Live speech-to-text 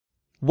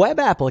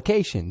Web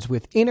applications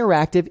with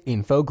interactive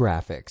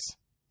infographics.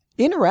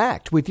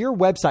 Interact with your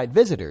website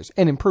visitors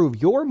and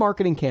improve your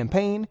marketing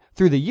campaign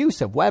through the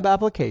use of web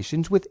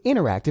applications with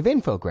interactive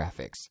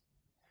infographics.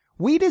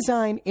 We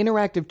design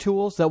interactive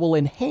tools that will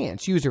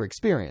enhance user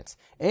experience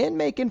and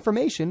make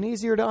information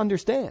easier to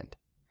understand.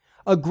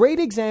 A great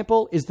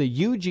example is the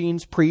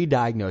Eugin's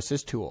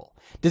pre-diagnosis tool,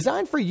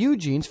 designed for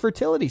Eugin's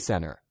Fertility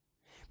Center.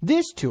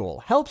 This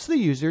tool helps the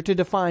user to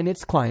define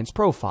its client's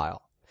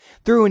profile.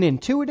 Through an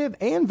intuitive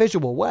and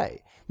visual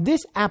way,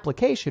 this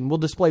application will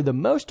display the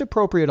most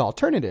appropriate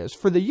alternatives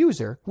for the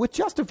user with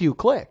just a few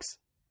clicks.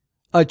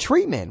 A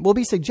treatment will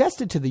be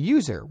suggested to the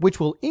user, which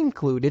will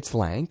include its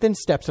length and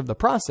steps of the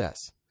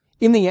process.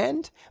 In the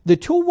end, the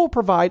tool will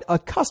provide a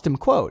custom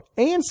quote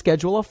and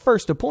schedule a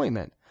first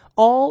appointment,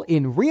 all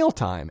in real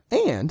time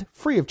and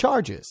free of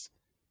charges.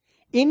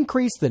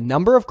 Increase the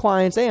number of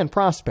clients and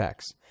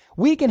prospects.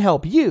 We can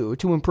help you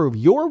to improve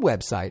your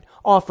website,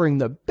 offering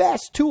the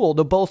best tool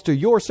to bolster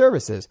your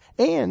services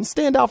and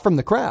stand out from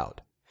the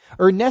crowd.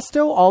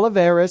 Ernesto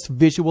Olivares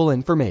Visual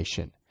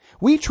Information.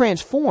 We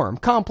transform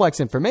complex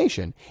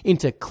information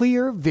into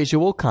clear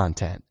visual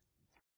content.